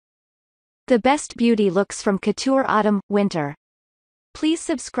The best beauty looks from Couture Autumn, Winter. Please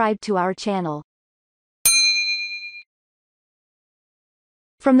subscribe to our channel.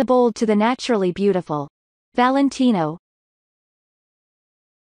 From the bold to the naturally beautiful. Valentino.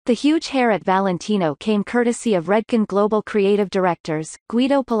 The huge hair at Valentino came courtesy of Redken global creative directors,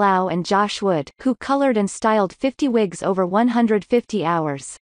 Guido Palau and Josh Wood, who colored and styled 50 wigs over 150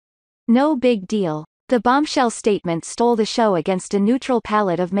 hours. No big deal. The bombshell statement stole the show against a neutral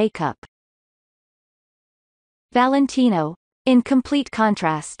palette of makeup. Valentino. In complete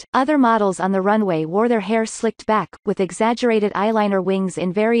contrast, other models on the runway wore their hair slicked back, with exaggerated eyeliner wings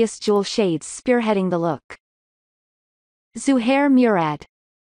in various jewel shades spearheading the look. Zuhair Murad.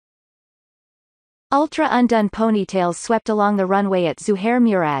 Ultra undone ponytails swept along the runway at Zuhair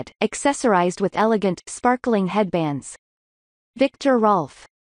Murad, accessorized with elegant, sparkling headbands. Viktor Rolf.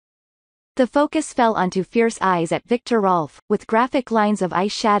 The focus fell onto fierce eyes at Viktor Rolf, with graphic lines of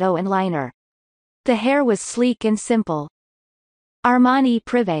eyeshadow and liner. The hair was sleek and simple. Armani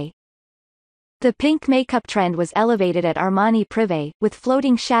Privé. The pink makeup trend was elevated at Armani Privé, with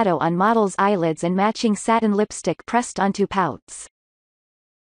floating shadow on models' eyelids and matching satin lipstick pressed onto pouts.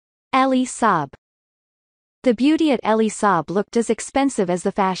 Elie Saab. The beauty at Elie Saab looked as expensive as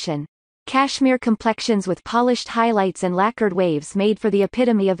the fashion. Cashmere complexions with polished highlights and lacquered waves made for the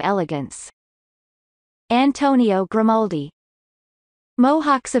epitome of elegance. Antonio Grimaldi.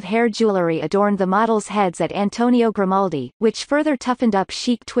 Mohawks of hair jewelry adorned the models' heads at Antonio Grimaldi, which further toughened up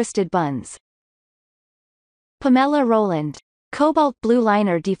chic twisted buns. Pamela Roland. Cobalt blue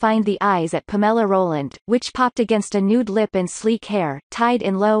liner defined the eyes at Pamela Roland, which popped against a nude lip and sleek hair, tied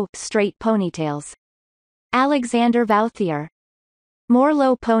in low, straight ponytails. Alexander Vauthier. More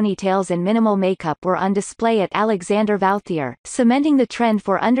low ponytails and minimal makeup were on display at Alexander Vauthier, cementing the trend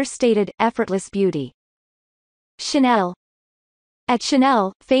for understated, effortless beauty. Chanel. At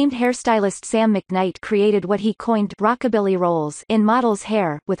Chanel, famed hairstylist Sam McKnight created what he coined rockabilly rolls in models'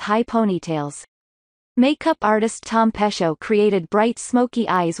 hair, with high ponytails. Makeup artist Tom Pescio created bright smoky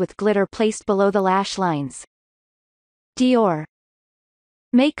eyes with glitter placed below the lash lines. Dior.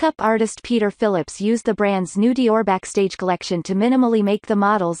 Makeup artist Peter Phillips used the brand's new Dior Backstage collection to minimally make the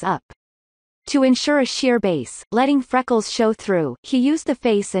models up. To ensure a sheer base, letting freckles show through, he used the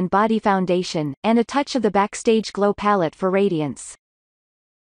face and body foundation, and a touch of the Backstage Glow palette for radiance.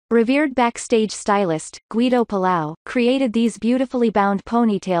 Revered backstage stylist, Guido Palau, created these beautifully bound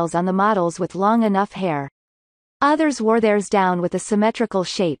ponytails on the models with long enough hair. Others wore theirs down with a symmetrical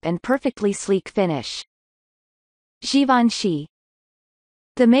shape and perfectly sleek finish. Givenchy.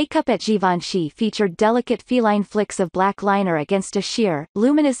 The makeup at Givenchy featured delicate feline flicks of black liner against a sheer,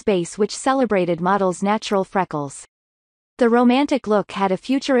 luminous base which celebrated models' natural freckles. The romantic look had a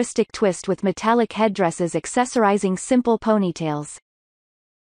futuristic twist with metallic headdresses accessorizing simple ponytails.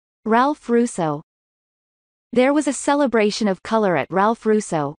 Ralph Russo. There was a celebration of color at Ralph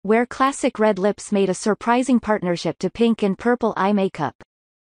Russo, where classic red lips made a surprising partnership to pink and purple eye makeup.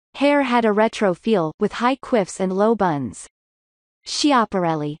 Hair had a retro feel, with high quiffs and low buns.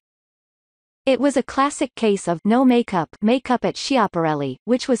 Schiaparelli. It was a classic case of no makeup at Schiaparelli,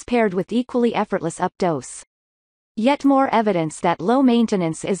 which was paired with equally effortless updos. Yet more evidence that low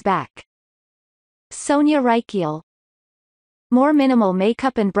maintenance is back. Sonia Rykiel. More minimal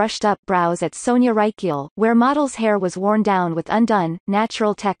makeup and brushed up brows at Sonia Rykiel, where model's hair was worn down with undone,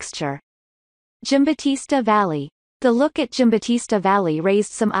 natural texture. Giambattista Valli. The look at Giambattista Valli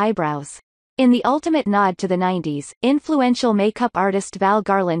raised some eyebrows. In the ultimate nod to the 90s, influential makeup artist Val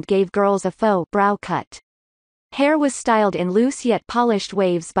Garland gave girls a faux brow cut. Hair was styled in loose yet polished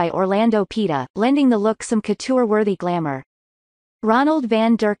waves by Orlando Pita, lending the look some couture-worthy glamour. Ronald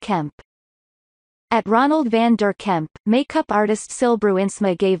van der Kemp. At Ronald van der Kemp, makeup artist Sil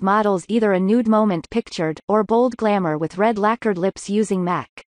Bruinsma gave models either a nude moment pictured, or bold glamour with red lacquered lips using MAC.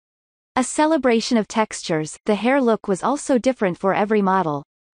 A celebration of textures, the hair look was also different for every model.